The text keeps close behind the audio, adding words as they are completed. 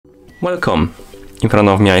Welcome! In front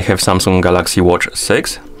of me I have Samsung Galaxy Watch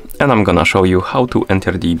 6 and I'm gonna show you how to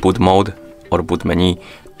enter the boot mode or boot menu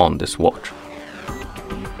on this watch.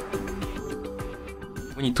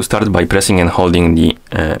 We need to start by pressing and holding the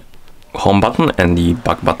home button and the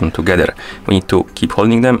back button together. We need to keep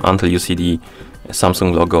holding them until you see the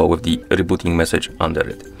Samsung logo with the rebooting message under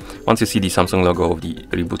it. Once you see the Samsung logo with the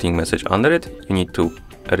rebooting message under it, you need to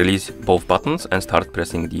release both buttons and start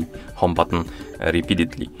pressing the home button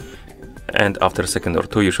repeatedly. And after a second or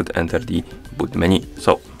two, you should enter the boot menu.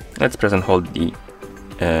 So let's press and hold the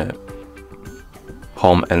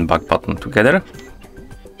home and back button together.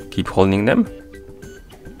 Keep holding them.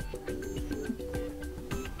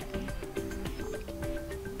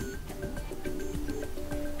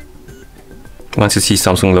 Once you see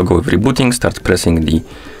Samsung logo with rebooting, start pressing the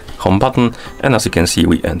home button, and as you can see,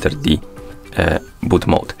 we entered the boot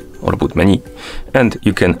mode or boot menu. And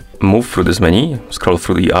you can move through this menu, scroll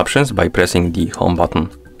through the options by pressing the home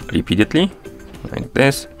button repeatedly, like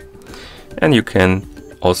this. And you can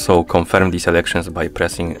also confirm the selections by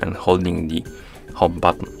pressing and holding the home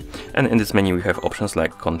button. And in this menu we have options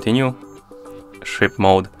like continue, ship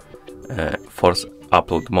mode, force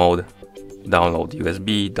upload mode, download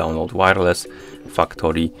USB, download wireless,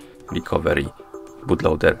 factory, recovery,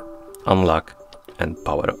 bootloader, unlock, and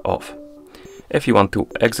power off. If you want to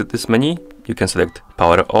exit this menu, you can select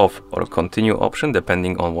power off or continue option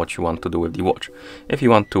depending on what you want to do with the watch. If you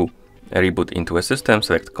want to reboot into a system,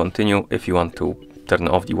 select continue. If you want to turn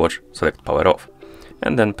off the watch, select power off.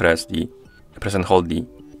 And then press and hold the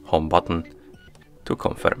home button to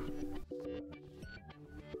confirm.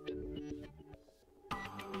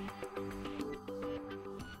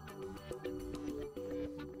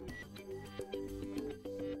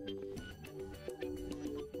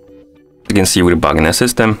 You can see we're back in a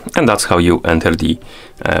system, and that's how you enter the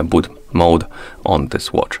boot mode on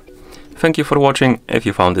this watch. Thank you for watching. If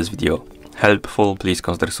you found this video helpful, please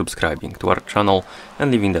consider subscribing to our channel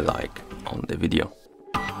and leaving a like on the video.